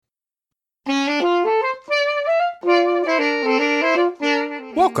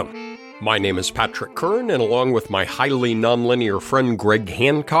Welcome. My name is Patrick Kern, and along with my highly nonlinear friend Greg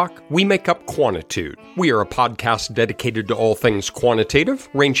Hancock, we make up Quantitude. We are a podcast dedicated to all things quantitative,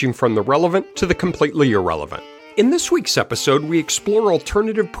 ranging from the relevant to the completely irrelevant. In this week's episode, we explore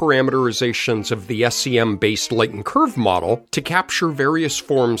alternative parameterizations of the SEM-based latent curve model to capture various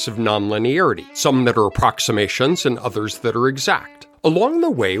forms of nonlinearity, some that are approximations and others that are exact. Along the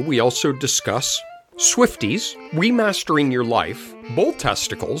way, we also discuss Swifties, Remastering Your Life, Bull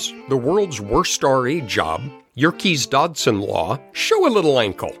Testicles, The World's Worst RA Job, Yerkes Dodson Law, Show a Little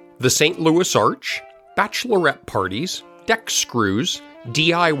Ankle, The St. Louis Arch, Bachelorette Parties, Deck Screws,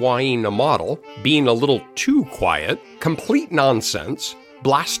 DIYing a Model, Being a Little Too Quiet, Complete Nonsense,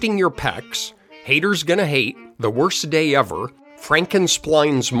 Blasting Your Pecs, Haters Gonna Hate, The Worst Day Ever,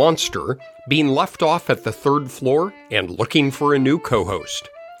 Frankenspline's Monster, Being Left Off at the Third Floor, and Looking for a New Co-Host.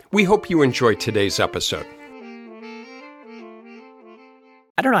 We hope you enjoy today's episode.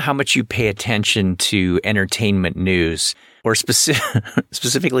 I don't know how much you pay attention to entertainment news or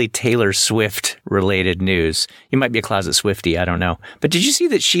specifically Taylor Swift-related news. You might be a closet Swiftie, I don't know. But did you see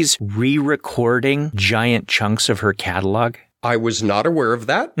that she's re-recording giant chunks of her catalog? I was not aware of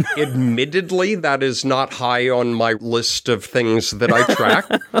that. Admittedly, that is not high on my list of things that I track.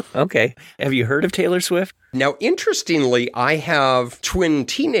 Okay. Have you heard of Taylor Swift? Now, interestingly, I have twin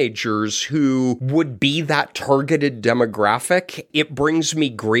teenagers who would be that targeted demographic. It brings me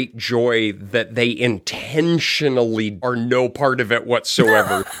great joy that they intentionally are no part of it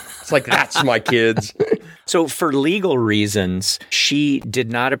whatsoever. It's like, that's my kids. So for legal reasons, she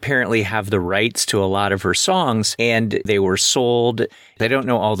did not apparently have the rights to a lot of her songs, and they were sold. They don't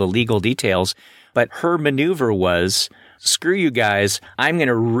know all the legal details, but her maneuver was, screw you guys, I'm going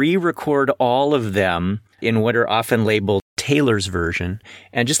to re-record all of them in what are often labeled Taylor's version,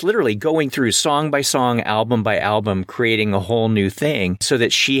 and just literally going through song by song, album by album, creating a whole new thing so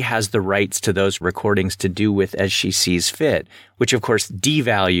that she has the rights to those recordings to do with as she sees fit, which of course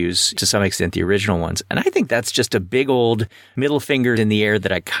devalues to some extent the original ones. And I think that's just a big old middle finger in the air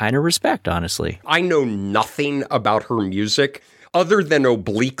that I kind of respect, honestly. I know nothing about her music other than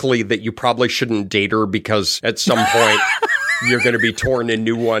obliquely that you probably shouldn't date her because at some point you're going to be torn a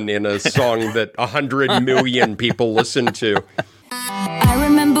new one in a song that 100 million people listen to. I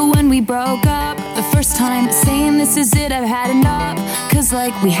remember when we broke up the first time, saying this is it, I've had enough. Cause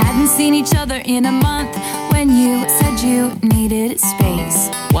like we hadn't seen each other in a month when you said you needed space.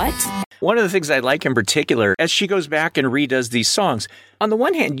 What? One of the things I like in particular, as she goes back and redoes these songs, on the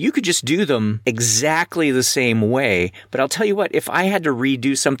one hand, you could just do them exactly the same way. But I'll tell you what, if I had to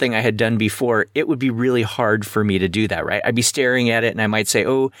redo something I had done before, it would be really hard for me to do that, right? I'd be staring at it and I might say,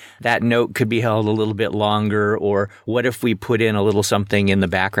 oh, that note could be held a little bit longer. Or what if we put in a little something in the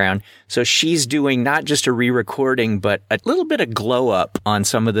background? So she's doing not just a re-recording, but a little bit of glow up on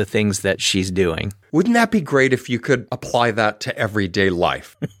some of the things that she's doing. Wouldn't that be great if you could apply that to everyday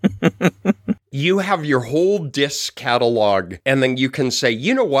life? You have your whole disc catalog, and then you can say,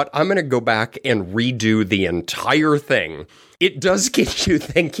 you know what, I'm going to go back and redo the entire thing. It does get you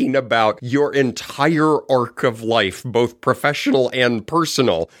thinking about your entire arc of life, both professional and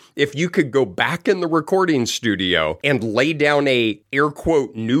personal. If you could go back in the recording studio and lay down a, air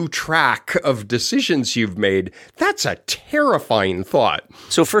quote, new track of decisions you've made, that's a terrifying thought.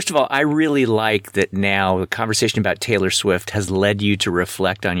 So first of all, I really like that now the conversation about Taylor Swift has led you to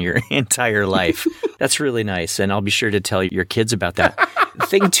reflect on your entire life. That's really nice, and I'll be sure to tell your kids about that.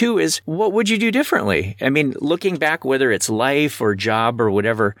 Thing two is, what would you do differently? I mean, looking back, whether it's life or job or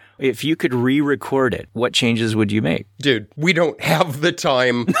whatever, if you could re-record it, what changes would you make? Dude, we don't have the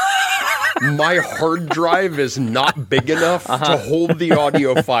time. My hard drive is not big enough to hold the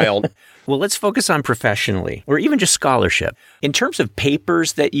audio file. Well, let's focus on professionally or even just scholarship. In terms of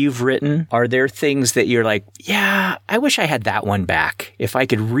papers that you've written, are there things that you're like, yeah, I wish I had that one back. If I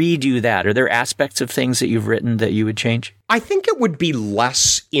could redo that, are there aspects of things that you've written that you would change? I think it would be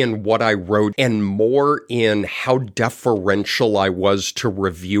less in what I wrote and more in how deferential I was to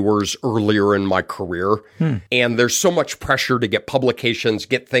reviewers earlier in my career. And there's so much pressure to get publications,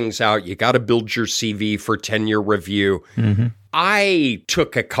 get things out. You got to build your CV for tenure review. I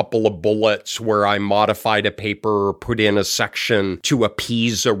took a couple of bullets where I modified a paper or put in a section to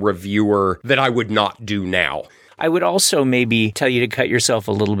appease a reviewer that I would not do now. I would also maybe tell you to cut yourself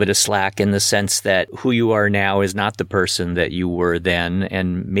a little bit of slack in the sense that who you are now is not the person that you were then,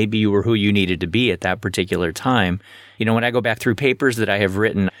 and maybe you were who you needed to be at that particular time. You know, when I go back through papers that I have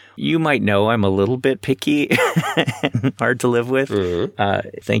written, you might know I'm a little bit picky and hard to live with.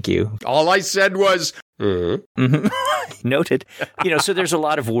 Thank you. All I said was, Noted. So there's a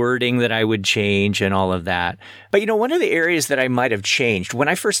lot of wording that I would change and all of that. But, one of the areas that I might have changed, when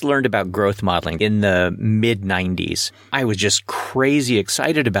I first learned about growth modeling in the mid-90s, I was just crazy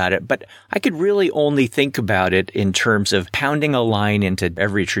excited about it. But I could really only think about it in terms of pounding a line into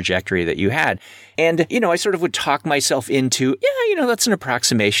every trajectory that you had. And, I sort of would talk myself into, that's an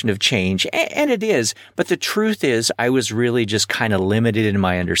approximation of change. And it is. But the truth is, I was really just kind of limited in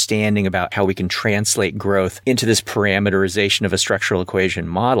my understanding about how we can translate growth into this parameterization of a structural equation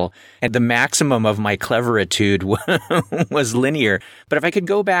model. And the maximum of my cleveritude was linear. But if I could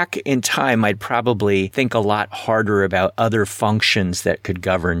go back in time, I'd probably think a lot harder about other functions that could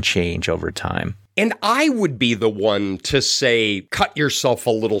govern change over time. And I would be the one to say, cut yourself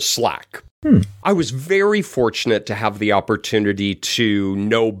a little slack. I was very fortunate to have the opportunity to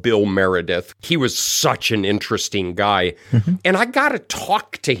know Bill Meredith. He was such an interesting guy. And I got to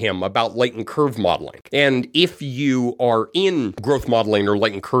talk to him about latent curve modeling. And if you are in growth modeling or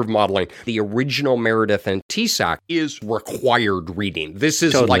latent curve modeling, the original Meredith and TSAC is required reading. This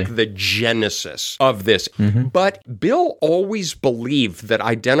is like the genesis of this. But Bill always believed that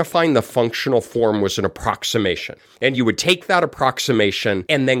identifying the functional form was an approximation. And you would take that approximation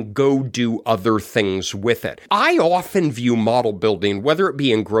and then go do other things with it. I often view model building, whether it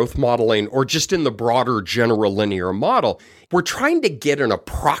be in growth modeling or just in the broader general linear model, we're trying to get an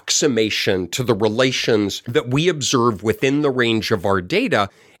approximation to the relations that we observe within the range of our data,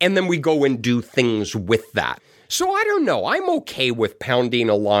 and then we go and do things with that. So I don't know. I'm okay with pounding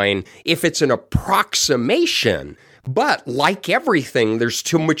a line if it's an approximation. But like everything, there's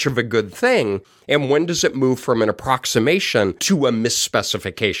too much of a good thing. And when does it move from an approximation to a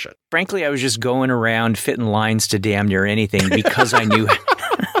misspecification? Frankly, I was just going around fitting lines to damn near anything because I knew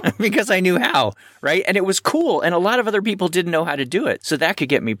because I knew how, right? And it was cool. And a lot of other people didn't know how to do it. So that could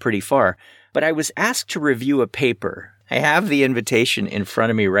get me pretty far. But I was asked to review a paper. I have the invitation in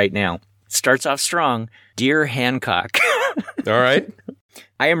front of me right now. It starts off strong. Dear Hancock. All right.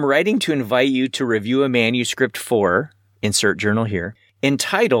 I am writing to invite you to review a manuscript for, insert journal here,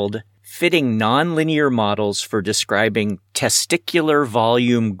 entitled Fitting Nonlinear Models for Describing Testicular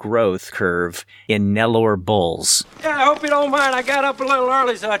Volume Growth Curve in Nelor Bulls. Yeah, I hope you don't mind. I got up a little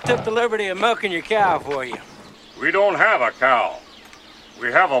early, so I took the liberty of milking your cow for you. We don't have a cow.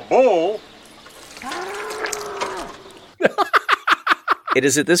 We have a bull. It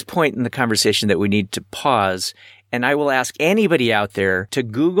is at this point in the conversation that we need to pause. And I will ask anybody out there to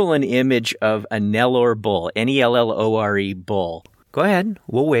Google an image of a Nelor bull, Nellore bull. Go ahead.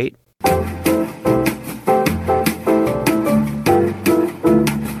 We'll wait.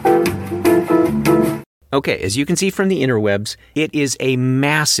 Okay, as you can see from the interwebs, it is a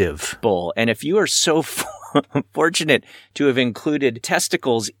massive bull. And if you are so fortunate to have included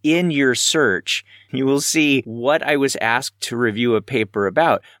testicles in your search, you will see what I was asked to review a paper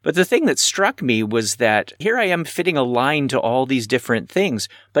about. But the thing that struck me was that here I am fitting a line to all these different things,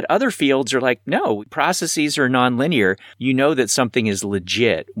 but other fields are like, no, processes are nonlinear. You know that something is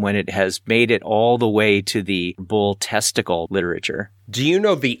legit when it has made it all the way to the bull testicle literature. Do you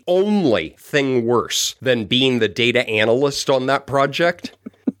know the only thing worse than being the data analyst on that project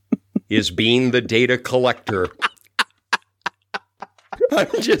is being the data collector? I'm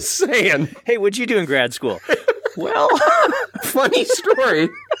just saying. Hey, what'd you do in grad school? Well, funny story.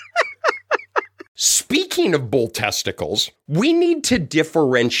 Speaking of bull testicles, we need to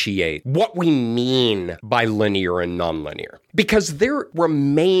differentiate what we mean by linear and nonlinear. Because there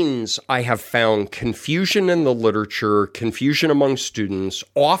remains, I have found, confusion in the literature, confusion among students,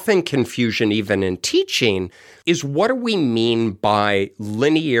 often confusion even in teaching, is what do we mean by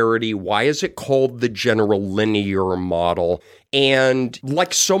linearity? Why is it called the general linear model? And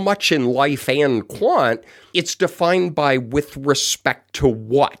like so much in life and quant, it's defined by with respect to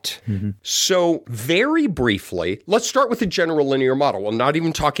what. So very briefly, let's start with the general linear model. Well, not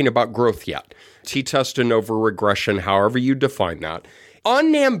even talking about growth yet. T-test, ANOVA regression, however you define that.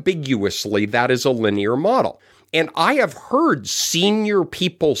 Unambiguously, that is a linear model. And I have heard senior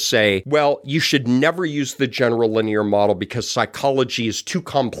people say, well, you should never use the general linear model because psychology is too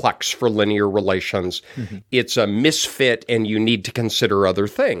complex for linear relations. It's a misfit and you need to consider other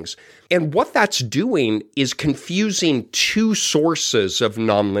things. And what that's doing is confusing two sources of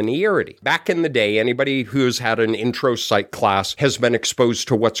nonlinearity. Back in the day, anybody who's had an intro psych class has been exposed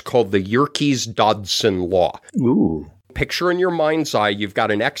to what's called the Yerkes-Dodson law. Ooh. Picture in your mind's eye, you've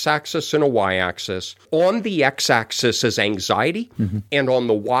got an x-axis and a y-axis. On the x-axis is anxiety, and on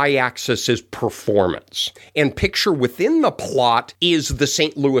the y-axis is performance. And picture within the plot is the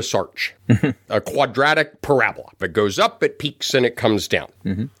St. Louis Arch. A quadratic parabola. It goes up, it peaks, and it comes down.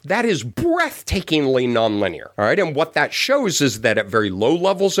 That is breathtakingly nonlinear. All right. And what that shows is that at very low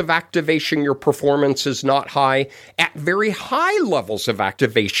levels of activation, your performance is not high. At very high levels of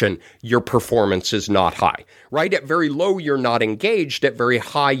activation, your performance is not high. Right? At very low, you're not engaged. At very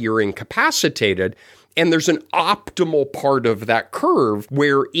high, you're incapacitated. And there's an optimal part of that curve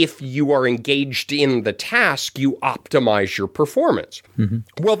where if you are engaged in the task, you optimize your performance.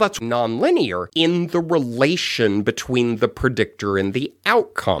 Well, that's nonlinear in the relation between the predictor and the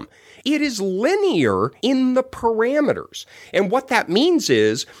outcome. It is linear in the parameters. And what that means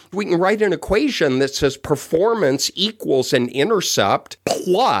is we can write an equation that says performance equals an intercept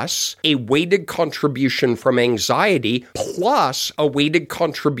plus a weighted contribution from anxiety plus a weighted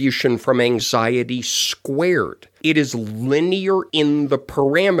contribution from anxiety squared. It is linear in the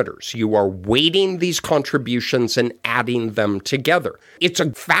parameters. You are weighting these contributions and adding them together. It's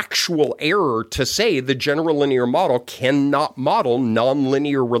a factual error to say the general linear model cannot model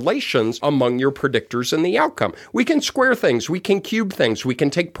nonlinear relations among your predictors and the outcome. We can square things. We can cube things. We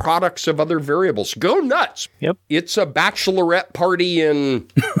can take products of other variables. Go nuts. Yep. It's a bachelorette party in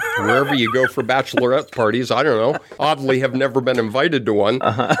wherever you go for bachelorette parties. I don't know. Oddly, have never been invited to one.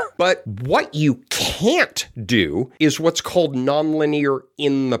 But what you can't do is what's called nonlinear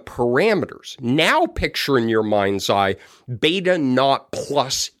in the parameters. Now picture in your mind's eye beta naught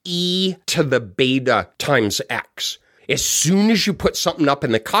plus e to the beta times x. As soon as you put something up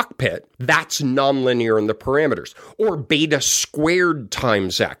in the cockpit, that's nonlinear in the parameters. Or beta squared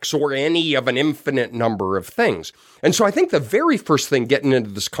times x, or any of an infinite number of things. And so I think the very first thing getting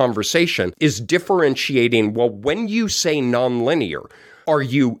into this conversation is differentiating, well, when you say nonlinear, are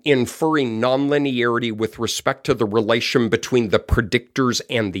you inferring nonlinearity with respect to the relation between the predictors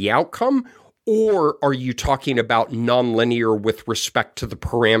and the outcome? Or are you talking about nonlinear with respect to the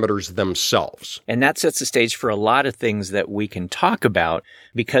parameters themselves? And that sets the stage for a lot of things that we can talk about,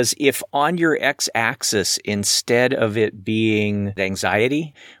 because if on your x-axis, instead of it being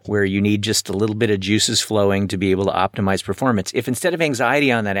anxiety, where you need just a little bit of juices flowing to be able to optimize performance, if instead of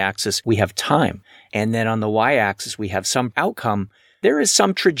anxiety on that axis, we have time, and then on the y-axis, we have some outcome, there is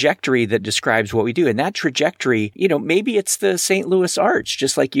some trajectory that describes what we do. And that trajectory, maybe it's the St. Louis Arch,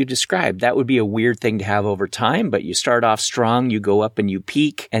 just like you described. That would be a weird thing to have over time, but you start off strong, you go up and you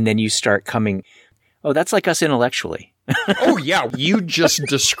peak, and then you start coming. Oh, that's like us intellectually. Oh, yeah. You just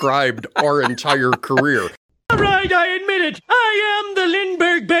described our entire career. All right, I admit it. I am the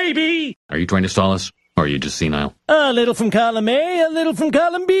Lindbergh baby. Are you trying to stall us, or are you just senile? A little from column A, a little from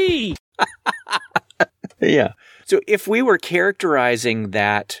column B. Yeah. So if we were characterizing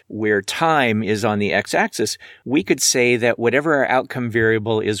that where time is on the x-axis, we could say that whatever our outcome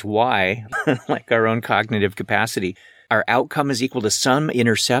variable is y, like our own cognitive capacity, our outcome is equal to some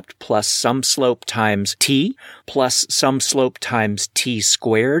intercept plus some slope times t plus some slope times t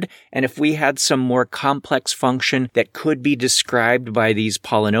squared. And if we had some more complex function that could be described by these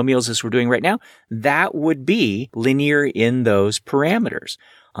polynomials as we're doing right now, that would be linear in those parameters.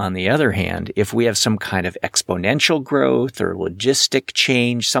 On the other hand, if we have some kind of exponential growth or logistic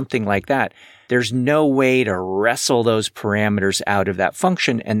change, something like that, there's no way to wrestle those parameters out of that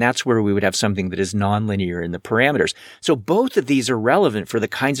function, and that's where we would have something that is nonlinear in the parameters. So both of these are relevant for the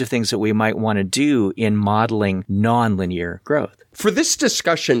kinds of things that we might want to do in modeling nonlinear growth. For this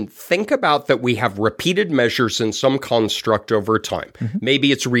discussion, think about that we have repeated measures in some construct over time.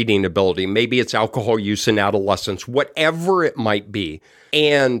 Maybe it's reading ability, maybe it's alcohol use in adolescence, whatever it might be.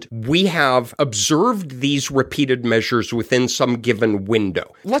 And we have observed these repeated measures within some given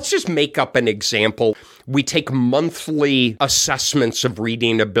window. Let's just make up an example. We take monthly assessments of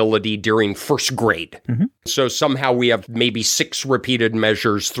reading ability during first grade. So somehow we have maybe 6 repeated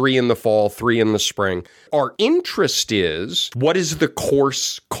measures, 3 in the fall, 3 in the spring. Our interest is, what is the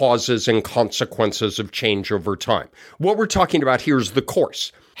course, causes, and consequences of change over time? What we're talking about here is the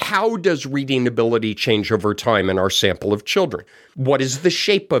course. How does reading ability change over time in our sample of children? What is the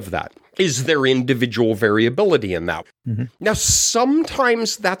shape of that? Is there individual variability in that? Now,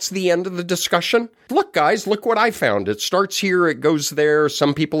 sometimes that's the end of the discussion. Look, guys, look what I found. It starts here, it goes there.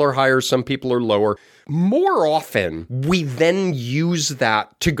 Some people are higher, some people are lower. More often, we then use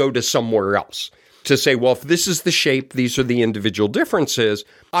that to go to somewhere else. To say, well, if this is the shape, these are the individual differences,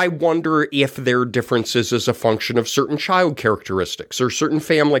 I wonder if there are differences as a function of certain child characteristics or certain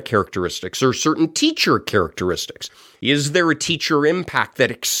family characteristics or certain teacher characteristics. Is there a teacher impact that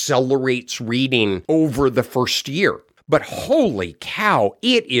accelerates reading over the first year? But holy cow,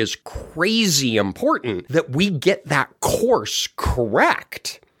 it is crazy important that we get that course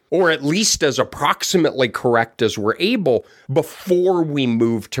correct. or at least as approximately correct as we're able before we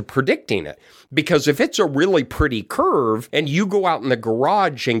move to predicting it. Because if it's a really pretty curve and you go out in the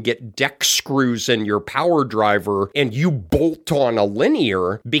garage and get deck screws in your power driver and you bolt on a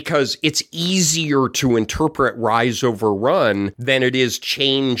linear because it's easier to interpret rise over run than it is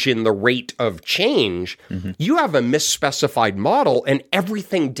change in the rate of change, you have a misspecified model, and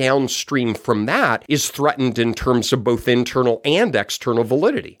everything downstream from that is threatened in terms of both internal and external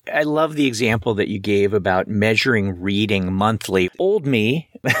validity. I love the example that you gave about measuring reading monthly. Old me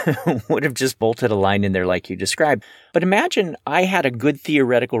would have just bolted a line in there like you described. But imagine I had a good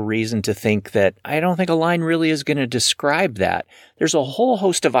theoretical reason to think that I don't think a line really is going to describe that. There's a whole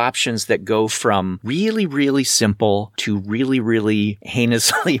host of options that go from really, really simple to really, really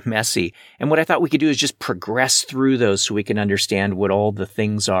heinously messy. And what I thought we could do is just progress through those so we can understand what all the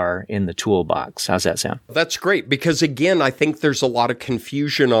things are in the toolbox. How's that sound? That's great, because again, I think there's a lot of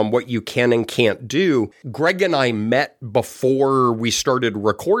confusion on what you can and can't do. Greg and I met before we started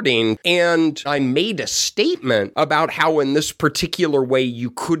recording, and I made a statement about how in this particular way you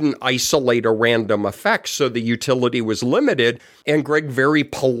couldn't isolate a random effect, so the utility was limited. And Greg very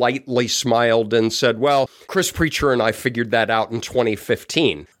politely smiled and said, well, Chris Preacher and I figured that out in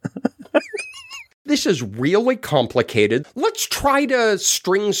 2015. This is really complicated. Let's try to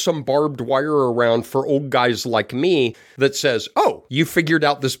string some barbed wire around for old guys like me that says, oh, you figured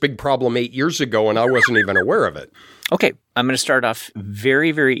out this big problem 8 years ago and I wasn't even aware of it. Okay, I'm going to start off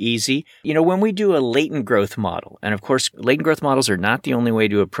very, very easy. You know, when we do a latent growth model, and of course, latent growth models are not the only way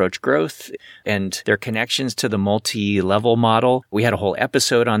to approach growth, and their connections to the multi-level model. We had a whole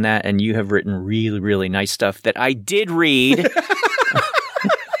episode on that, and you have written really, really nice stuff that I did read.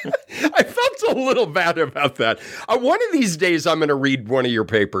 I felt a little bad about that. One of these days, I'm going to read one of your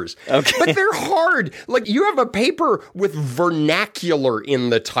papers. Okay. But they're hard. Like, you have a paper with vernacular in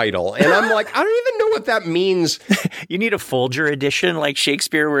the title. And I'm like, I don't even know what that means. You need a Folger edition like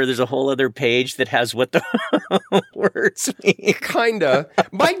Shakespeare where there's a whole other page that has what the words mean. Kinda.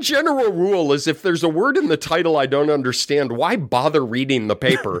 My general rule is if there's a word in the title I don't understand, why bother reading the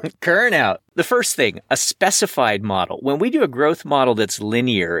paper? Current out. The first thing, a specified model. When we do a growth model that's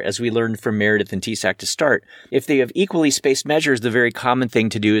linear, as we learned from Meredith and TSAC to start, if they have equally spaced measures, the very common thing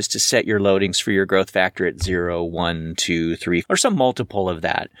to do is to set your loadings for your growth factor at 0, 1, 2, 3, or some multiple of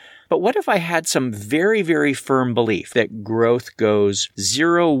that. But what if I had some very, very firm belief that growth goes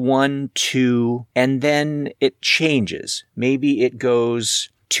 0, 1, 2, and then it changes? Maybe it goes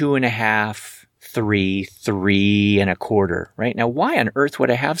 2.5, 3, 3.25, right? Now, why on earth would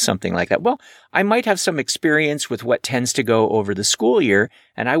I have something like that? Well, I might have some experience with what tends to go over the school year,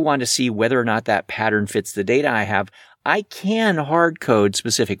 and I want to see whether or not that pattern fits the data I have. I can hard code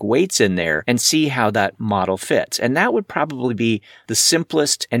specific weights in there and see how that model fits. And that would probably be the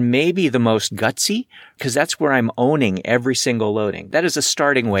simplest and maybe the most gutsy, because that's where I'm owning every single loading. That is a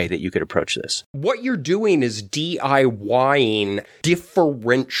starting way that you could approach this. What you're doing is DIYing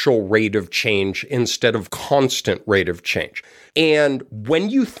differential rate of change instead of constant rate of change. And when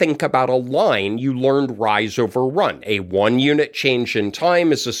you think about a line, you learned rise over run. A 1 unit change in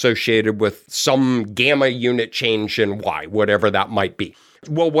time is associated with some gamma unit change in y, whatever that might be.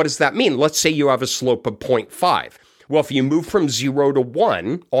 Well, what does that mean? Let's say you have a slope of 0.5. Well, if you move from 0 to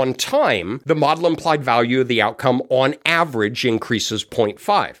 1 on time, the model implied value of the outcome on average increases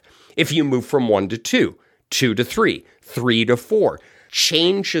 0.5. If you move from 1 to 2, 2 to 3, 3 to 4,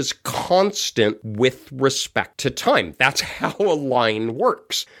 change is constant with respect to time. That's how a line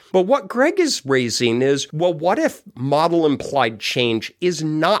works. But what Greg is raising is, well, what if model implied change is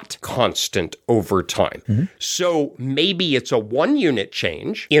not constant over time? Mm-hmm. So maybe it's a 1 unit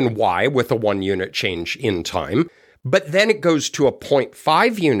change in y with a 1 unit change in time, but then it goes to a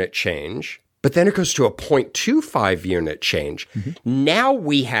 0.5 unit change, but then it goes to a 0.25 unit change. Mm-hmm. Now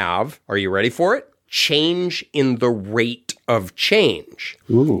we have, are you ready for it? Change in the rate of change.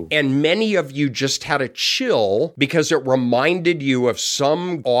 Ooh. And many of you just had a chill because it reminded you of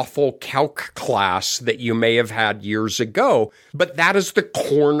some awful calc class that you may have had years ago, but that is the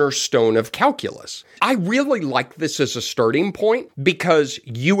cornerstone of calculus. I really like this as a starting point because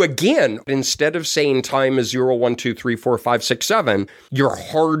you, again, instead of saying time is 0, 1, 2, 3, 4, 5, 6, 7, you're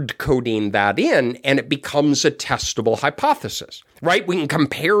hard coding that in and it becomes a testable hypothesis, right? We can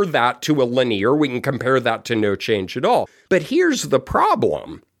compare that to a linear. We can compare that to no change at all. But here's the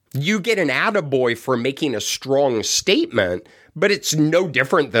problem. You get an attaboy for making a strong statement, but it's no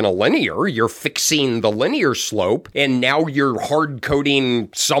different than a linear. You're fixing the linear slope, and now you're hard coding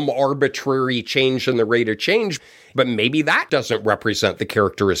some arbitrary change in the rate of change, but maybe that doesn't represent the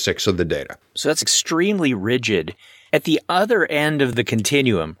characteristics of the data. So that's extremely rigid. At the other end of the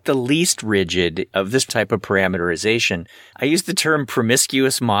continuum, the least rigid of this type of parameterization, I used the term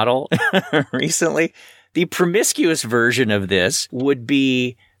promiscuous model recently. The promiscuous version of this would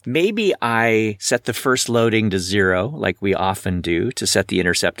be maybe I set the first loading to 0, like we often do, to set the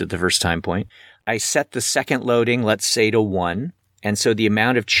intercept at the first time point. I set the second loading, let's say, to 1. And so the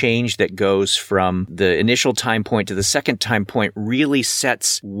amount of change that goes from the initial time point to the second time point really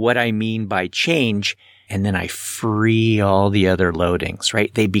sets what I mean by change. And then I free all the other loadings,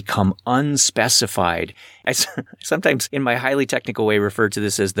 right? They become unspecified. I sometimes, in my highly technical way, refer to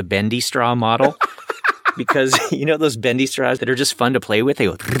this as the bendy straw model. Because, you know, those bendy straws that are just fun to play with, they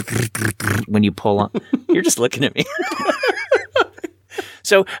go when you pull on. You're just looking at me.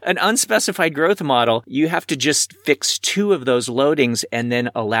 So an unspecified growth model, you have to just fix 2 of those loadings and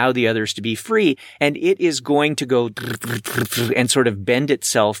then allow the others to be free. And it is going to go and sort of bend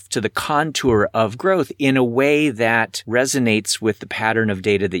itself to the contour of growth in a way that resonates with the pattern of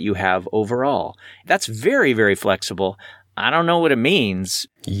data that you have overall. That's very, very flexible. I don't know what it means.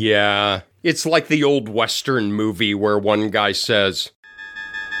 Yeah. It's like the old Western movie where one guy says,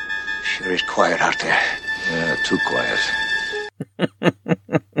 "Sure is quiet out there. Yeah, too quiet."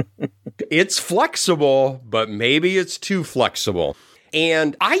 It's flexible, but maybe it's too flexible.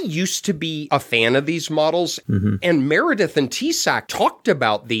 And I used to be a fan of these models, and Meredith and Tisak talked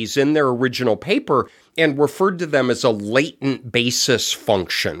about these in their original paper and referred to them as a latent basis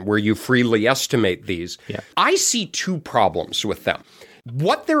function, where you freely estimate these. Yeah. I see 2 problems with them.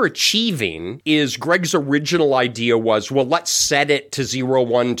 What they're achieving is Greg's original idea was, well, let's set it to 0,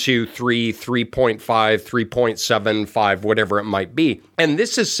 1, 2, 3, 3.5, 3.75, whatever it might be. And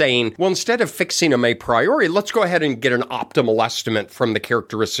this is saying, well, instead of fixing them a priori, let's go ahead and get an optimal estimate from the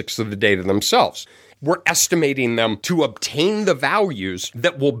characteristics of the data themselves. We're estimating them to obtain the values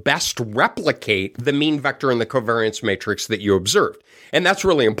that will best replicate the mean vector and the covariance matrix that you observed. And that's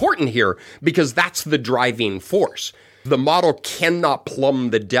really important here because that's the driving force. The model cannot plumb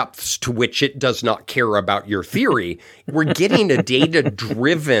the depths to which it does not care about your theory. We're getting a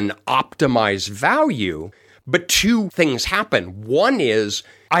data-driven, optimized value. But 2 things happen. One is,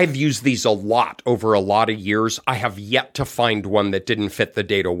 I've used these a lot over a lot of years. I have yet to find one that didn't fit the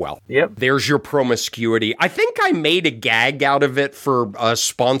data well. Yep. There's your promiscuity. I think I made a gag out of it for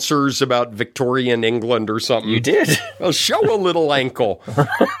sponsors about Victorian England or something. You did. Well, show a little ankle.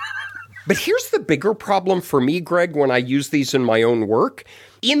 But here's the bigger problem for me, Greg, when I use these in my own work.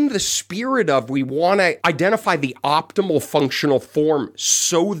 In the spirit of we want to identify the optimal functional form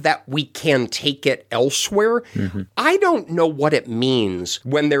so that we can take it elsewhere, I don't know what it means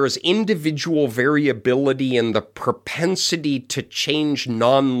when there is individual variability in the propensity to change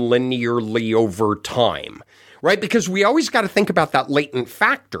non-linearly over time, right? Because we always got to think about that latent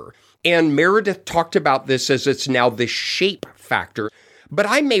factor. And Meredith talked about this as it's now the shape factor. But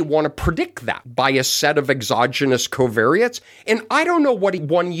I may want to predict that by a set of exogenous covariates. And I don't know what a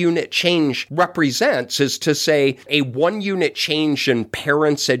 1 unit change represents, is to say a 1 unit change in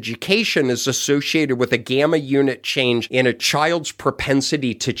parents' education is associated with a gamma unit change in a child's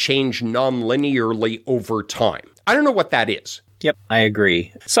propensity to change non-linearly over time. I don't know what that is. Yep, I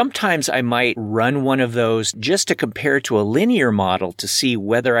agree. Sometimes I might run one of those just to compare to a linear model to see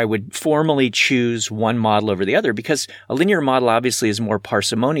whether I would formally choose one model over the other, because a linear model obviously is more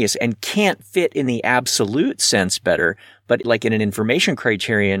parsimonious and can't fit in the absolute sense better. But like in an information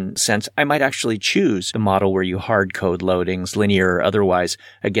criterion sense, I might actually choose the model where you hard code loadings, linear or otherwise,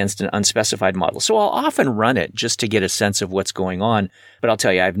 against an unspecified model. So I'll often run it just to get a sense of what's going on. But I'll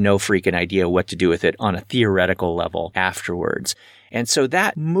tell you, I have no freaking idea what to do with it on a theoretical level afterwards. And so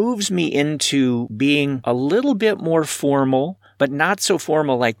that moves me into being a little bit more formal, but not so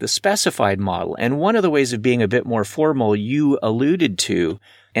formal like the specified model. And one of the ways of being a bit more formal you alluded to,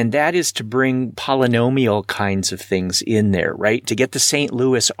 and that is to bring polynomial kinds of things in there, right? To get the St.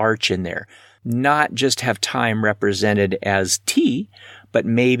 Louis arch in there. Not just have time represented as t, but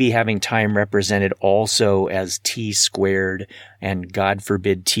maybe having time represented also as t squared and, God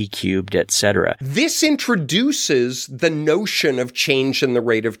forbid, t cubed, etc. This introduces the notion of change and the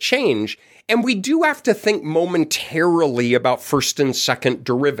rate of change, and we do have to think momentarily about first and second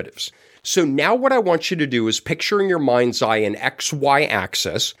derivatives. So now what I want you to do is picture in your mind's eye an XY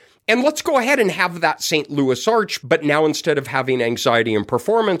axis, and let's go ahead and have that St. Louis arch, but now instead of having anxiety and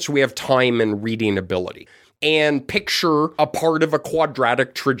performance, we have time and reading ability. and picture a part of a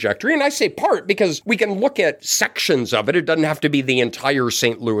quadratic trajectory. And I say part because we can look at sections of it. It doesn't have to be the entire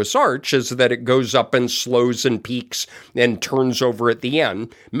St. Louis Arch, is that it goes up and slows and peaks and turns over at the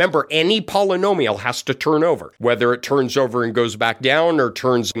end. Remember, any polynomial has to turn over. Whether it turns over and goes back down or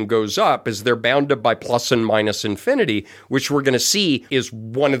turns and goes up, is they're bounded by plus and minus infinity, which we're going to see is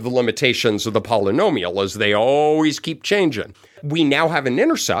one of the limitations of the polynomial, as they always keep changing. We now have an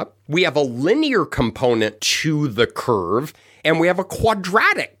intercept. We have a linear component to the curve, and we have a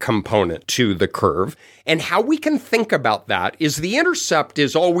quadratic component to the curve. And how we can think about that is the intercept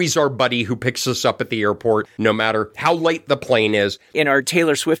is always our buddy who picks us up at the airport, no matter how late the plane is. In our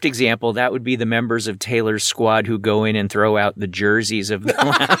Taylor Swift example, that would be the members of Taylor's squad who go in and throw out the jerseys of the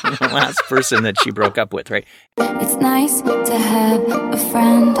last person that she broke up with, right? It's nice to have a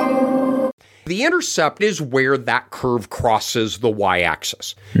friend. The intercept is where that curve crosses the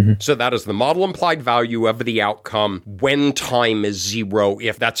y-axis. So that is the model implied value of the outcome when time is 0,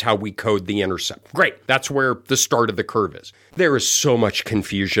 if that's how we code the intercept. Great. That's where the start of the curve is. There is so much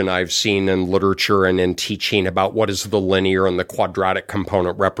confusion I've seen in literature and in teaching about what does the linear and the quadratic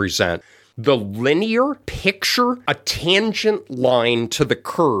component represent. The linear, picture a tangent line to the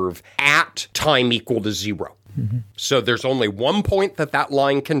curve at time equal to 0. So there's only one point that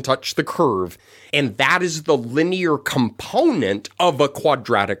line can touch the curve, and that is the linear component of a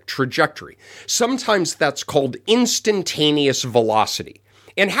quadratic trajectory. Sometimes that's called instantaneous velocity.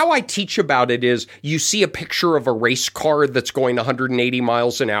 And how I teach about it is you see a picture of a race car that's going 180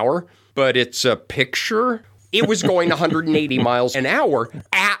 miles an hour, but it's a picture. It was going 180 miles an hour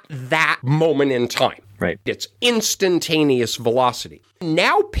at that moment in time. Right. It's instantaneous velocity.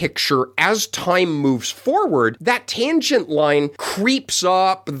 Now picture, as time moves forward, that tangent line creeps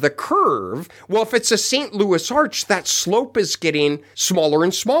up the curve. Well, if it's a St. Louis Arch, that slope is getting smaller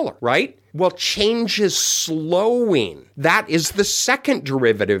and smaller, right? Well, change is slowing. That is the second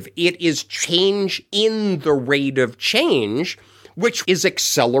derivative. It is change in the rate of change, which is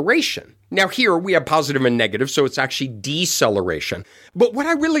acceleration. Now here we have positive and negative, so it's actually deceleration. But what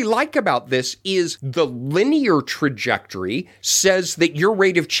I really like about this is the linear trajectory says that your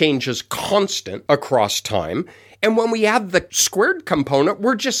rate of change is constant across time. And when we add the squared component,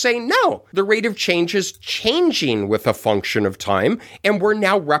 we're just saying, no, the rate of change is changing with a function of time, and we're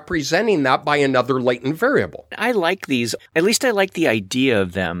now representing that by another latent variable. I like these. At least I like the idea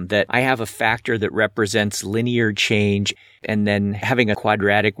of them, that I have a factor that represents linear change and then having a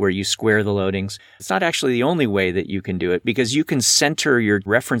quadratic where you square the loadings. It's not actually the only way that you can do it, because you can center your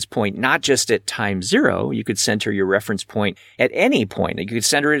reference point not just at time 0. You could center your reference point at any point. You could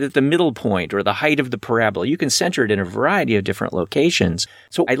center it at the middle point or the height of the parabola. You can center it in a variety of different locations.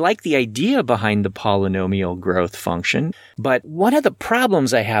 So I like the idea behind the polynomial growth function. But one of the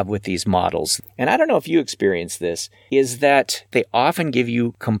problems I have with these models, and I don't know if you experience this, is that they often give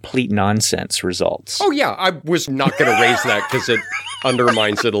you complete nonsense results. Oh, yeah. I was not going to raise that because it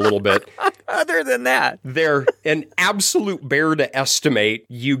undermines it a little bit. Other than that, they're an absolute bear to estimate.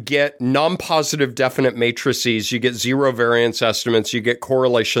 You get non-positive definite matrices. You get zero variance estimates. You get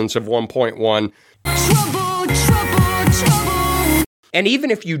correlations of 1.1. And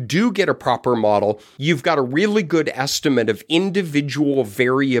even if you do get a proper model, you've got a really good estimate of individual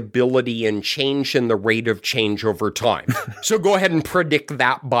variability and change in the rate of change over time. So go ahead and predict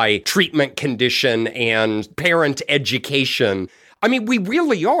that by treatment condition and parent education. I mean, we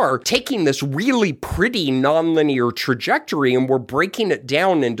really are taking this really pretty nonlinear trajectory and we're breaking it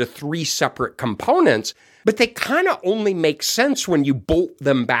down into 3 separate components, but they kind of only make sense when you bolt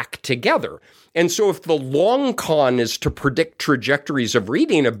them back together. And so if the long con is to predict trajectories of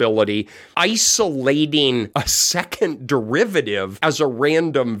reading ability, isolating a second derivative as a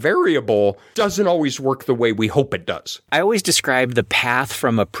random variable doesn't always work the way we hope it does. I always describe the path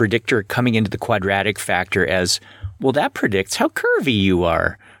from a predictor coming into the quadratic factor as, well, that predicts how curvy you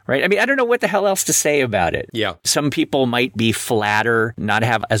are. Right? I mean, I don't know what the hell else to say about it. Yeah. Some people might be flatter, not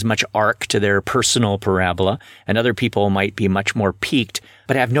have as much arc to their personal parabola, and other people might be much more peaked,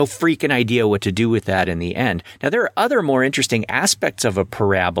 but have no freaking idea what to do with that in the end. Now, there are other more interesting aspects of a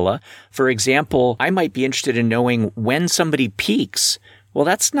parabola. For example, I might be interested in knowing when somebody peaks. Well,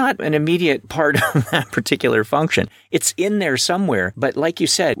 that's not an immediate part of that particular function. It's in there somewhere. But like you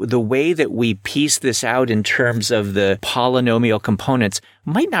said, the way that we piece this out in terms of the polynomial components,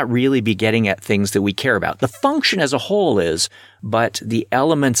 might not really be getting at things that we care about. The function as a whole is, but the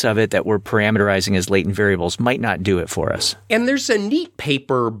elements of it that we're parameterizing as latent variables might not do it for us. And there's a neat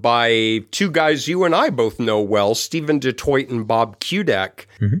paper by two guys you and I both know well, Stephen DeToit and Bob Kudek.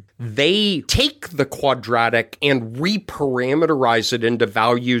 Mm-hmm. They take the quadratic and reparameterize it into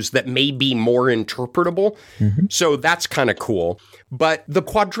values that may be more interpretable. Mm-hmm. So that's kind of cool. But the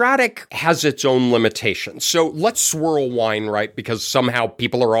quadratic has its own limitations. So let's swirl wine, right? Because somehow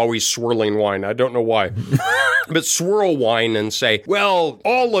people are always swirling wine. I don't know why. But swirl wine and say, well,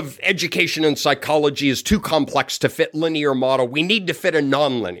 all of education and psychology is too complex to fit linear model. We need to fit a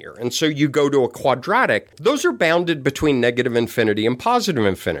nonlinear. And so you go to a quadratic. Those are bounded between negative infinity and positive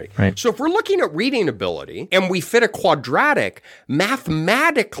infinity. Right. So if we're looking at reading ability and we fit a quadratic,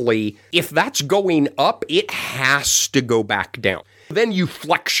 mathematically, if that's going up, it has to go back down. Then you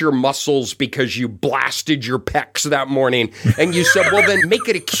flex your muscles because you blasted your pecs that morning. And you said, well, then make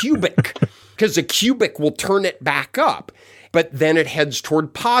it a cubic, because a cubic will turn it back up. But then it heads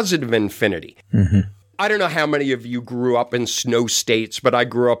toward positive infinity. Mm-hmm. I don't know how many of you grew up in snow states, but I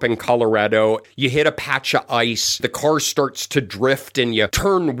grew up in Colorado. You hit a patch of ice, the car starts to drift, and you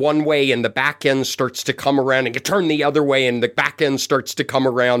turn one way and the back end starts to come around, and you turn the other way and the back end starts to come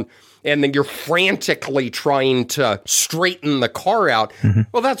around. And then you're frantically trying to straighten the car out. Mm-hmm.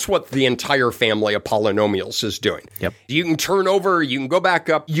 Well, that's what the entire family of polynomials is doing. Yep. You can turn over, you can go back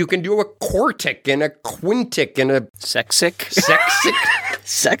up, you can do a quartic and a quintic and a... Sexic.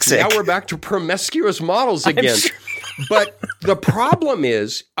 Sexic. Now we're back to promiscuous models again. But the problem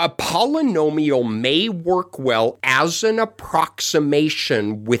is a polynomial may work well as an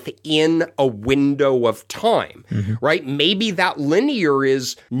approximation within a window of time, right? Maybe that linear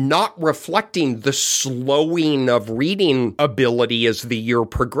is not reflecting the slowing of reading ability as the year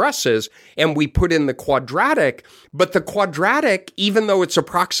progresses, and we put in the quadratic. But the quadratic, even though it's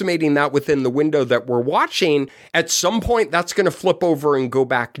approximating that within the window that we're watching, at some point that's going to flip over and go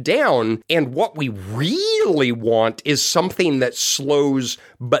back down. And what we really want is something that slows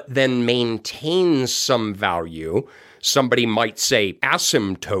but then maintains some value. Somebody might say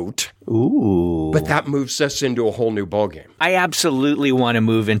asymptote. Ooh. But that moves us into a whole new ballgame. I absolutely want to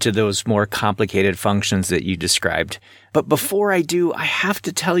move into those more complicated functions that you described. But before I do, I have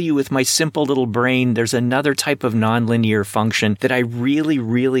to tell you with my simple little brain, there's another type of nonlinear function that I really,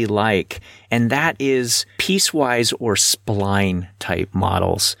 really like, and that is piecewise or spline type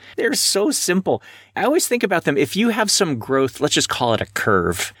models. They're so simple. I always think about them. If you have some growth, let's just call it a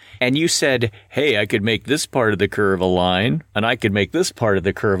curve, and you said, hey, I could make this part of the curve a line, and I could make this part of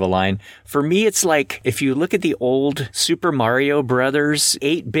the curve a line. For me, it's like if you look at the old Super Mario Brothers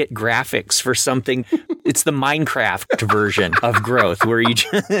 8-bit graphics for something, it's the Minecraft version of growth where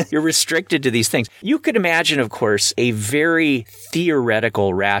you're restricted to these things. You could imagine, of course, a very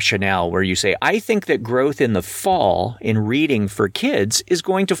theoretical rationale where you say, I think that growth in the fall in reading for kids is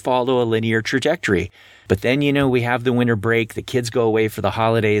going to follow a linear trajectory. But then, we have the winter break, the kids go away for the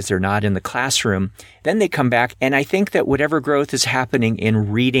holidays, they're not in the classroom. Then they come back, and I think that whatever growth is happening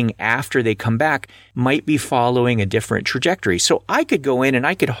in reading after they come back might be following a different trajectory. So I could go in and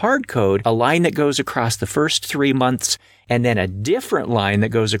I could hard code a line that goes across the first 3 months and then a different line that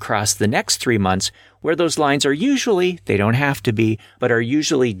goes across the next 3 months, where those lines are usually, they don't have to be, but are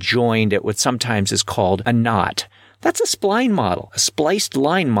usually joined at what sometimes is called a knot. That's a spline model, a spliced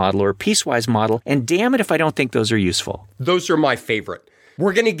line model, or a piecewise model, and damn it if I don't think those are useful. Those are my favorite.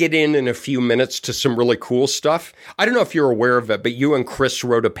 We're going to get in a few minutes to some really cool stuff. I don't know if you're aware of it, but you and Chris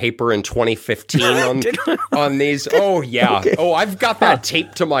wrote a paper in 2015 on these. Oh, yeah. Okay. Oh, I've got that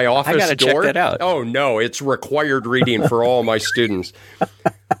taped to my office door. I got to check that out. Oh, no. It's required reading for all my students.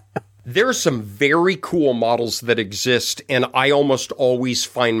 There are some very cool models that exist, and I almost always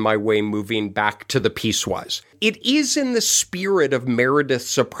find my way moving back to the piecewise. It is in the spirit of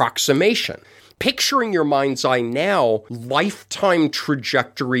Meredith's approximation. Picture in your mind's eye now lifetime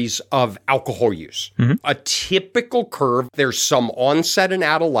trajectories of alcohol use. Mm-hmm. A typical curve, there's some onset in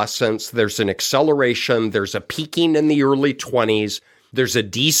adolescence, there's an acceleration, there's a peaking in the early 20s, there's a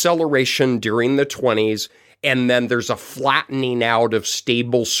deceleration during the 20s, and then there's a flattening out of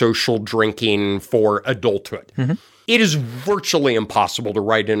stable social drinking for adulthood. Mm-hmm. It is virtually impossible to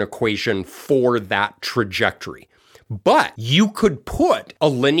write an equation for that trajectory. But you could put a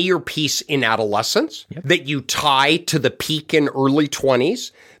linear piece in adolescence that you tie to the peak in early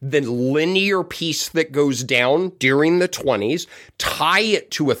 20s, the linear piece that goes down during the 20s, tie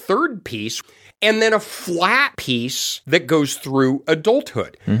it to a third piece, and then a flat piece that goes through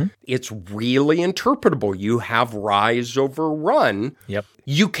adulthood. It's really interpretable. You have rise over run. Yep.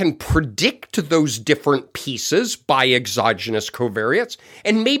 You can predict those different pieces by exogenous covariates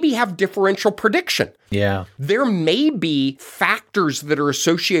and maybe have differential prediction. Yeah. There may be factors that are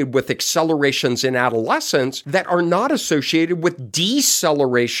associated with accelerations in adolescence that are not associated with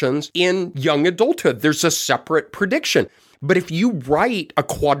decelerations in young adulthood. There's a separate prediction. But if you write a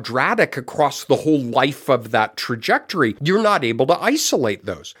quadratic across the whole life of that trajectory, you're not able to isolate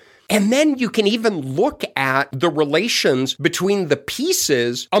those. And then you can even look at the relations between the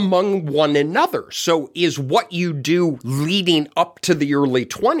pieces among one another. So is what you do leading up to the early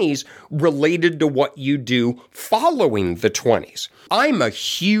 20s related to what you do following the 20s? I'm a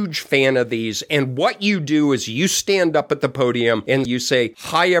huge fan of these. And what you do is you stand up at the podium and you say,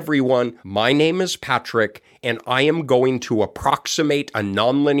 "Hi, everyone. My name is Patrick, and I am going to approximate a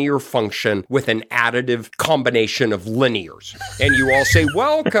nonlinear function with an additive combination of linears." And you all say,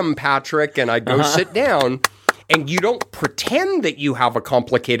 "Welcome, Patrick," and I go sit down, and you don't pretend that you have a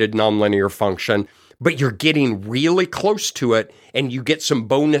complicated nonlinear function, but you're getting really close to it, and you get some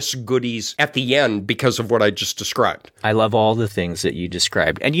bonus goodies at the end because of what I just described. I love all the things that you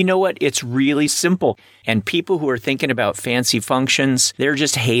described. And you know what? It's really simple. And people who are thinking about fancy functions, they're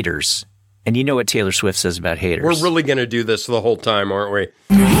just haters. And you know what Taylor Swift says about haters. We're really going to do this the whole time, aren't we?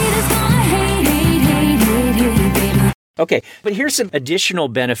 Okay, but here's some additional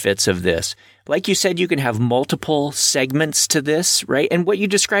benefits of this. Like you said, you can have multiple segments to this, right? And what you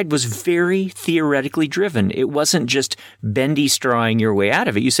described was very theoretically driven. It wasn't just bendy strawing your way out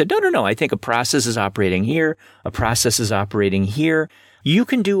of it. You said, no, I think a process is operating here, a process is operating here. You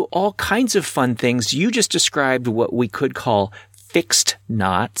can do all kinds of fun things. You just described what we could call fixed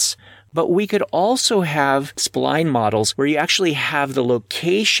knots. But we could also have spline models where you actually have the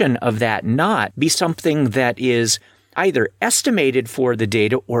location of that knot be something that is either estimated for the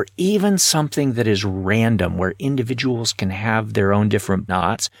data or even something that is random, where individuals can have their own different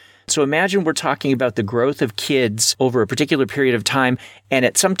knots. So imagine we're talking about the growth of kids over a particular period of time, and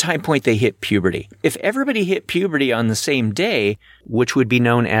at some time point they hit puberty. If everybody hit puberty on the same day, which would be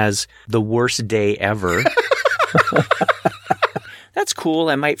known as the worst day ever, that's cool.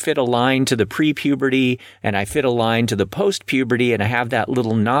 I might fit a line to the pre-puberty, and I fit a line to the post-puberty, and I have that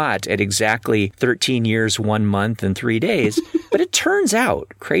little knot at exactly 13 years, 1 month, and 3 days. But it turns out,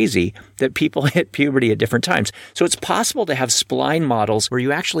 crazy, that people hit puberty at different times. So it's possible to have spline models where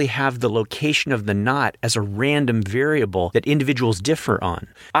you actually have the location of the knot as a random variable that individuals differ on.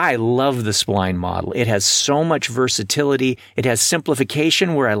 I love the spline model. It has so much versatility. It has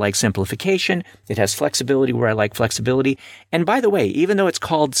simplification where I like simplification. It has flexibility where I like flexibility. And by the way, even though it's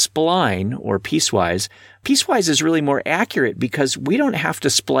called spline or piecewise, piecewise is really more accurate because we don't have to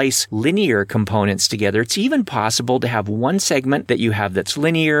splice linear components together. It's even possible to have one segment that you have that's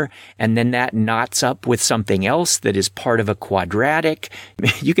linear, and then that knots up with something else that is part of a quadratic.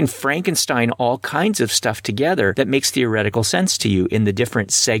 You can Frankenstein all kinds of stuff together that makes theoretical sense to you in the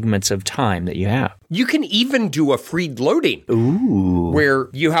different segments of time that you have. You can even do a freed loading. Ooh. Where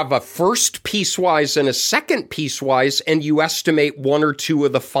you have a first piecewise and a second piecewise, and you estimate one or two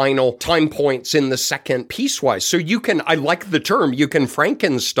of the final time points in the second piecewise. So you can, I like the term, you can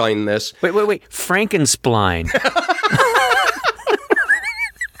Frankenstein this. Wait. Frankenspline.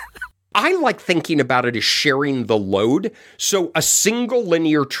 I like thinking about it as sharing the load. So a single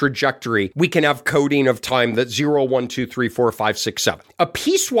linear trajectory, we can have coding of time that's 0, 1, 2, 3, 4, 5, 6, 7. A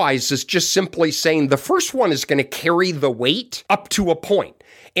piecewise is just simply saying the first one is going to carry the weight up to a point.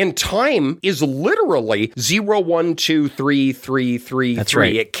 And time is literally 0, 1, 2, 3, 3, 3, That's 3.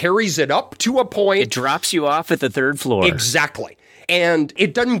 right. It carries it up to a point. It drops you off at the third floor. Exactly. And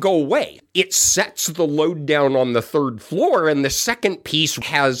it doesn't go away. It sets the load down on the third floor, and the second piece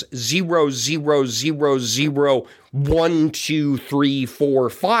has 0, 0, 0, 0, 1, 2, 3, 4,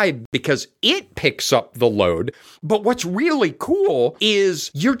 5, because it picks up the load. But what's really cool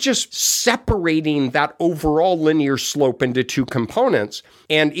is you're just separating that overall linear slope into two components,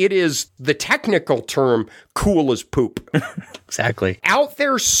 and it is the technical term cool as poop. Exactly. Out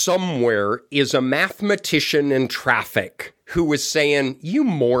there somewhere is a mathematician in traffic who is saying, you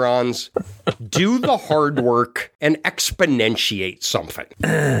morons, do the hard work and exponentiate something.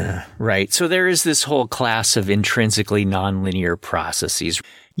 Right. So there is this whole class of intrinsically nonlinear processes.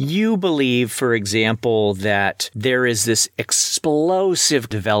 You believe, for example, that there is this explosive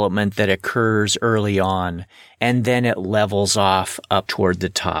development that occurs early on, and then it levels off up toward the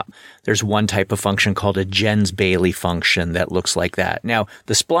top. There's one type of function called a Jens-Bailey function that looks like that. Now,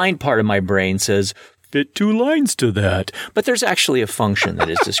 the spline part of my brain says, fit 2 lines to that. But there's actually a function that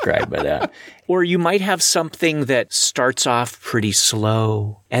is described by that. Or you might have something that starts off pretty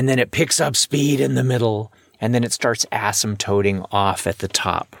slow, and then it picks up speed in the middle, and then it starts asymptoting off at the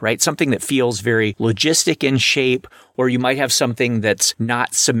top, right? Something that feels very logistic in shape, or you might have something that's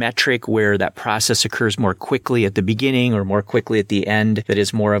not symmetric where that process occurs more quickly at the beginning or more quickly at the end, that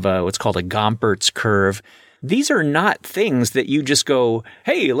is more of a what's called a Gompertz curve. These are not things that you just go,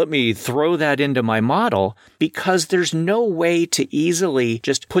 hey, let me throw that into my model, because there's no way to easily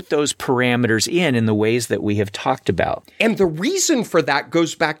just put those parameters in the ways that we have talked about. And the reason for that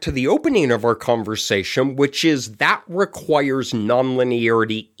goes back to the opening of our conversation, which is that requires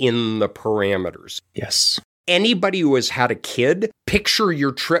nonlinearity in the parameters. Yes. Anybody who has had a kid, picture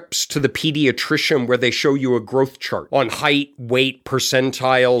your trips to the pediatrician where they show you a growth chart on height, weight,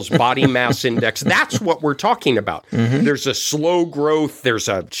 percentiles, body mass index. That's what we're talking about. Mm-hmm. There's a slow growth, there's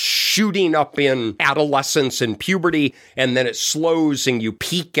a shooting up in adolescence and puberty, and then it slows and you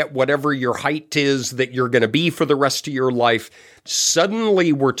peak at whatever your height is that you're going to be for the rest of your life.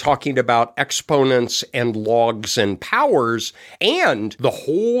 Suddenly, we're talking about exponents and logs and powers, and the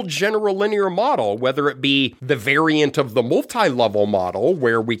whole general linear model, whether it be the variant of the multi-level model,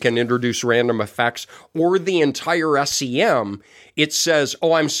 where we can introduce random effects, or the entire SEM. It says,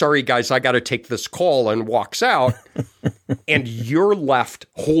 oh, I'm sorry, guys, I got to take this call, and walks out. And you're left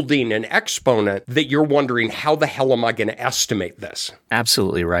holding an exponent that you're wondering, how the hell am I going to estimate this?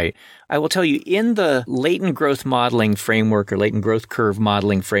 Absolutely right. I will tell you, in the latent growth modeling framework or latent growth curve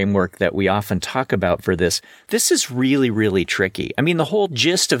modeling framework that we often talk about for this is really, really tricky. I mean, the whole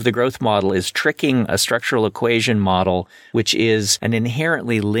gist of the growth model is tricking a structural equation model, which is an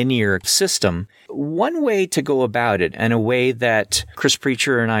inherently linear system. One way to go about it, and a way that Chris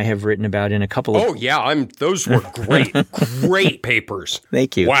Preacher and I have written about in a couple of... Oh, yeah, those were great, great papers.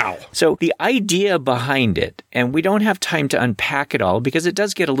 Thank you. Wow. So the idea behind it, and we don't have time to unpack it all because it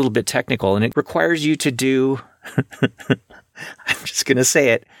does get a little bit technical, and it requires you to do, I'm just going to say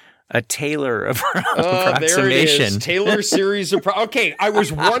it, a Taylor approximation. There it is. Taylor series okay, I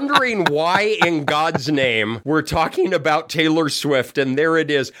was wondering why in God's name we're talking about Taylor Swift, and there it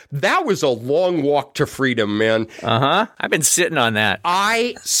is. That was a long walk to freedom, man. Uh-huh. I've been sitting on that.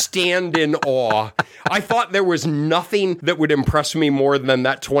 I stand in awe. I thought there was nothing that would impress me more than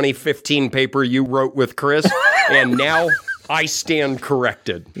that 2015 paper you wrote with Chris, and now I stand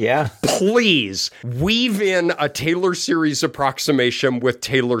corrected. Yeah. Please weave in a Taylor series approximation with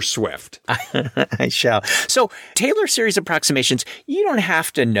Taylor Swift. I shall. So Taylor series approximations, you don't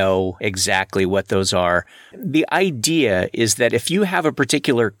have to know exactly what those are. The idea is that if you have a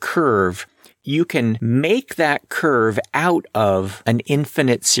particular curve, you can make that curve out of an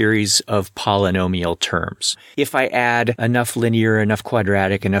infinite series of polynomial terms. If I add enough linear, enough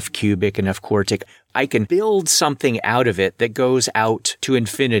quadratic, enough cubic, enough quartic, I can build something out of it that goes out to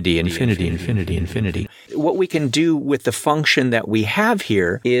infinity. What we can do with the function that we have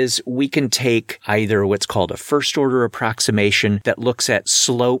here is we can take either what's called a first order approximation that looks at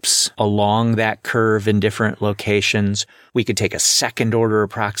slopes along that curve in different locations. We could take a second order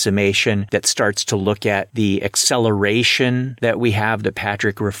approximation that starts to look at the acceleration that we have that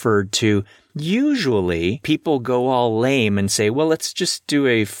Patrick referred to. Usually, people go all lame and say, well, let's just do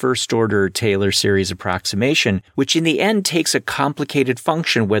a first-order Taylor series approximation, which in the end takes a complicated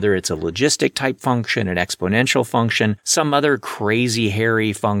function, whether it's a logistic-type function, an exponential function, some other crazy,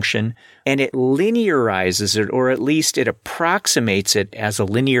 hairy function, and it linearizes it, or at least it approximates it as a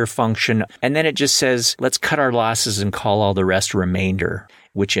linear function, and then it just says, let's cut our losses and call all the rest remainder,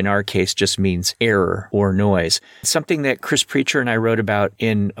 which in our case just means error or noise. Something that Chris Preacher and I wrote about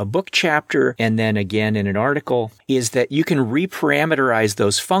in a book chapter and then again in an article is that you can reparameterize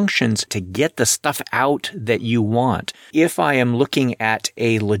those functions to get the stuff out that you want. If I am looking at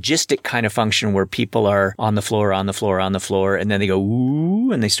a logistic kind of function where people are on the floor, and then they go,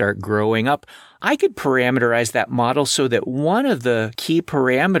 ooh, and they start growing up, I could parameterize that model so that one of the key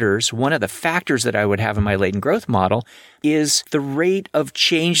parameters, one of the factors that I would have in my latent growth model is the rate of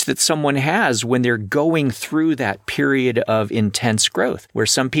change that someone has when they're going through that period of intense growth, where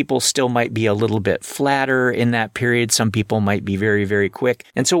some people still might be a little bit flatter in that period. Some people might be very, very quick.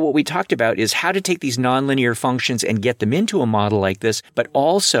 And so what we talked about is how to take these nonlinear functions and get them into a model like this, but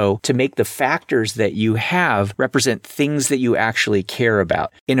also to make the factors that you have represent things that you actually care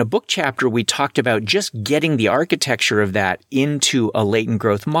about. In a book chapter, we talked about just getting the architecture of that into a latent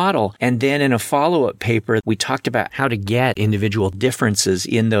growth model. And then in a follow-up paper, we talked about how to get individual differences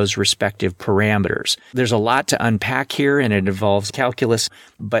in those respective parameters. There's a lot to unpack here, and it involves calculus,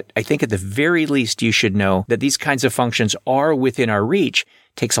 but I think at the very least you should know that these kinds of functions are within our reach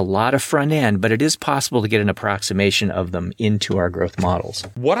Takes a lot of front end, but it is possible to get an approximation of them into our growth models.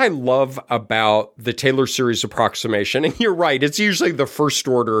 What I love about the Taylor series approximation, and you're right, it's usually the first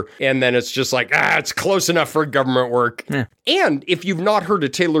order, and then it's just like, it's close enough for government work. Yeah. And if you've not heard a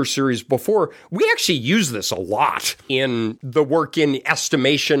Taylor series before, we actually use this a lot in the work in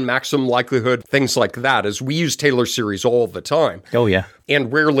estimation, maximum likelihood, things like that, as we use Taylor series all the time. Oh, yeah.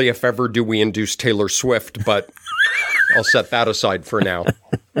 And rarely, if ever, do we induce Taylor Swift, but I'll set that aside for now.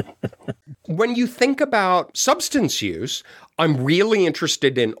 When you think about substance use, I'm really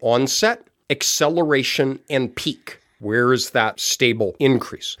interested in onset, acceleration, and peak. Where is that stable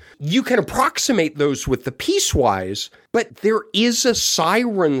increase? You can approximate those with the piecewise, but there is a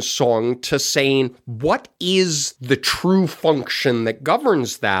siren song to saying, what is the true function that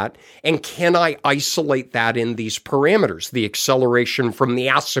governs that? And can I isolate that in these parameters, the acceleration from the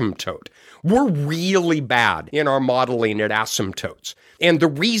asymptote? We're really bad in our modeling at asymptotes. And the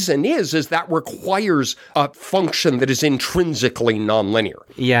reason is that requires a function that is intrinsically nonlinear.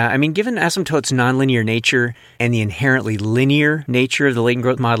 Yeah, I mean, given asymptote's nonlinear nature and the inherently linear nature of the latent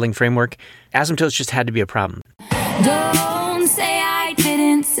growth modeling framework, asymptotes just had to be a problem. Don't say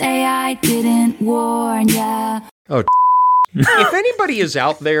I didn't warn ya. Oh, if anybody is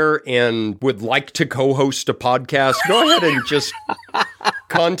out there and would like to co-host a podcast, go ahead and just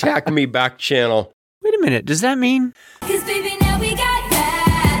contact me back channel. Wait a minute, does that mean? 'Cause baby, now we got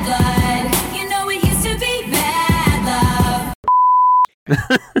bad blood. You know it used to be bad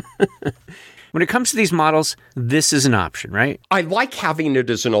love. When it comes to these models, this is an option, right? I like having it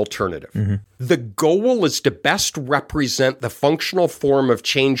as an alternative. Mm-hmm. The goal is to best represent the functional form of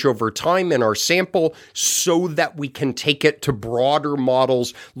change over time in our sample so that we can take it to broader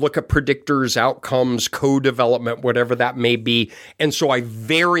models, look at predictors, outcomes, co-development, whatever that may be. And so I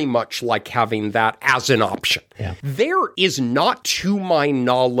very much like having that as an option. Yeah. There is not, to my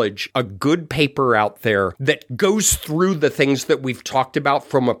knowledge, a good paper out there that goes through the things that we've talked about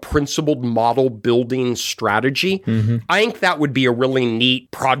from a principled model building strategy. Mm-hmm. I think that would be a really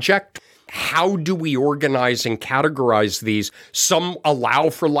neat project. How do we organize and categorize these? Some allow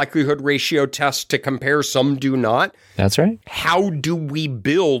for likelihood ratio tests to compare, some do not. That's right. How do we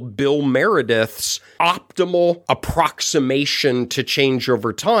build Bill Meredith's optimal approximation to change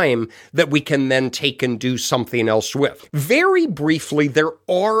over time that we can then take and do something else with? Very briefly, there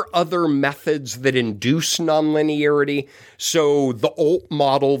are other methods that induce nonlinearity. So the Alt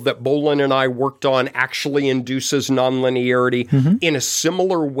model that Bolin and I worked on actually induces nonlinearity. Mm-hmm. In a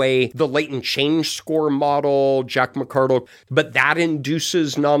similar way, the latent change score model, Jack McCardle, but that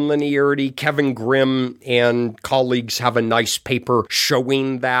induces nonlinearity. Kevin Grimm and colleagues have a nice paper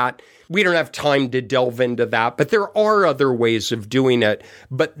showing that. We don't have time to delve into that, but there are other ways of doing it.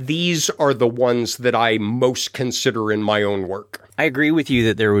 But these are the ones that I most consider in my own work. I agree with you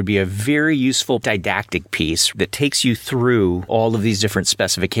that there would be a very useful didactic piece that takes you through all of these different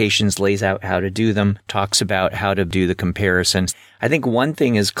specifications, lays out how to do them, talks about how to do the comparisons. I think one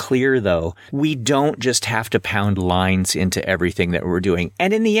thing is clear, though. We don't just have to pound lines into everything that we're doing.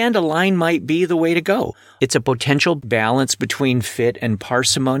 And in the end, a line might be the way to go. It's a potential balance between fit and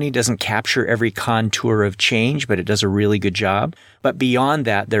parsimony. Doesn't capture every contour of change, but it does a really good job. But beyond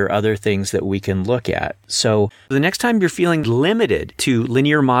that, there are other things that we can look at. So the next time you're feeling limited to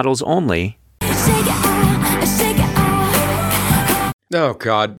linear models only, oh,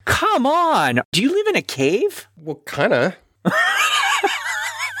 God. Come on. Do you live in a cave? Well, kind of.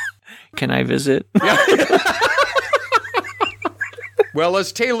 Can I visit? Yeah. Well,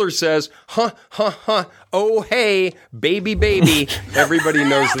 as Taylor says, oh, hey, baby, baby. Everybody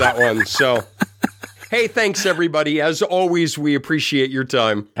knows that one. So, hey, thanks, everybody. As always, we appreciate your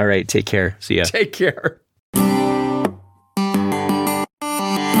time. All right. Take care. See ya. Take care.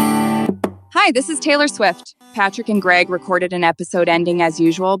 Hi, this is Taylor Swift. Patrick and Greg recorded an episode ending as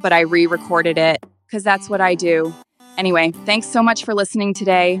usual, but I re-recorded it because that's what I do. Anyway, thanks so much for listening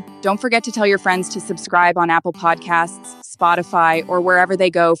today. Don't forget to tell your friends to subscribe on Apple Podcasts, Spotify, or wherever they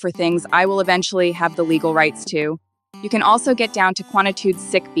go for things I will eventually have the legal rights to. You can also get down to Quantitude's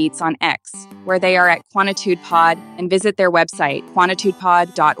Sick Beats on X, where they are at QuantitudePod, and visit their website,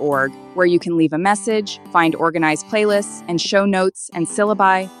 quantitudepod.org, where you can leave a message, find organized playlists and show notes and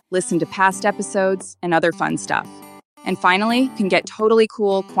syllabi, listen to past episodes, and other fun stuff. And finally, you can get totally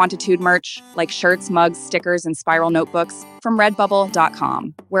cool Quantitude merch like shirts, mugs, stickers, and spiral notebooks from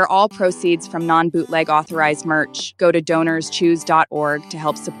redbubble.com, where all proceeds from non-bootleg authorized merch go to donorschoose.org to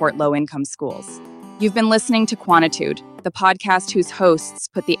help support low-income schools. You've been listening to Quantitude, the podcast whose hosts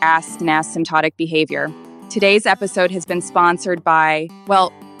put the ass in asymptotic behavior. Today's episode has been sponsored by,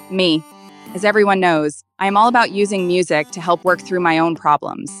 well, me. As everyone knows, I am all about using music to help work through my own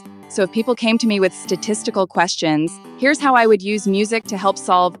problems. So if people came to me with statistical questions, here's how I would use music to help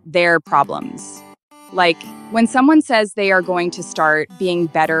solve their problems. Like, when someone says they are going to start being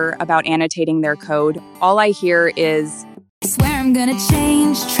better about annotating their code, all I hear is, I swear I'm gonna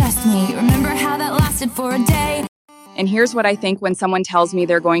change, trust me. Remember how that lasted for a day? And here's what I think when someone tells me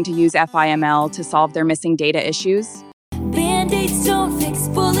they're going to use FIML to solve their missing data issues. Band-aids don't fix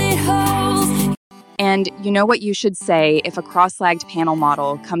bullet holes. And you know what you should say if a cross-legged panel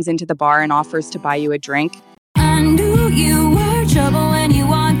model comes into the bar and offers to buy you a drink? I knew you were trouble when you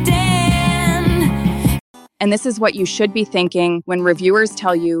walked in. And this is what you should be thinking when reviewers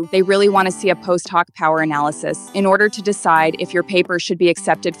tell you they really want to see a post hoc power analysis in order to decide if your paper should be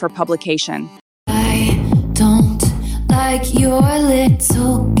accepted for publication. I don't like your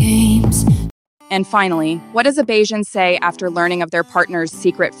little games. And finally, what does a Bayesian say after learning of their partner's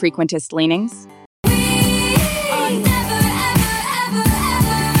secret frequentist leanings? We are never, ever,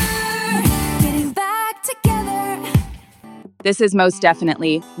 ever, ever getting back together. This is most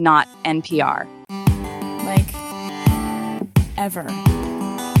definitely not NPR. Like, ever.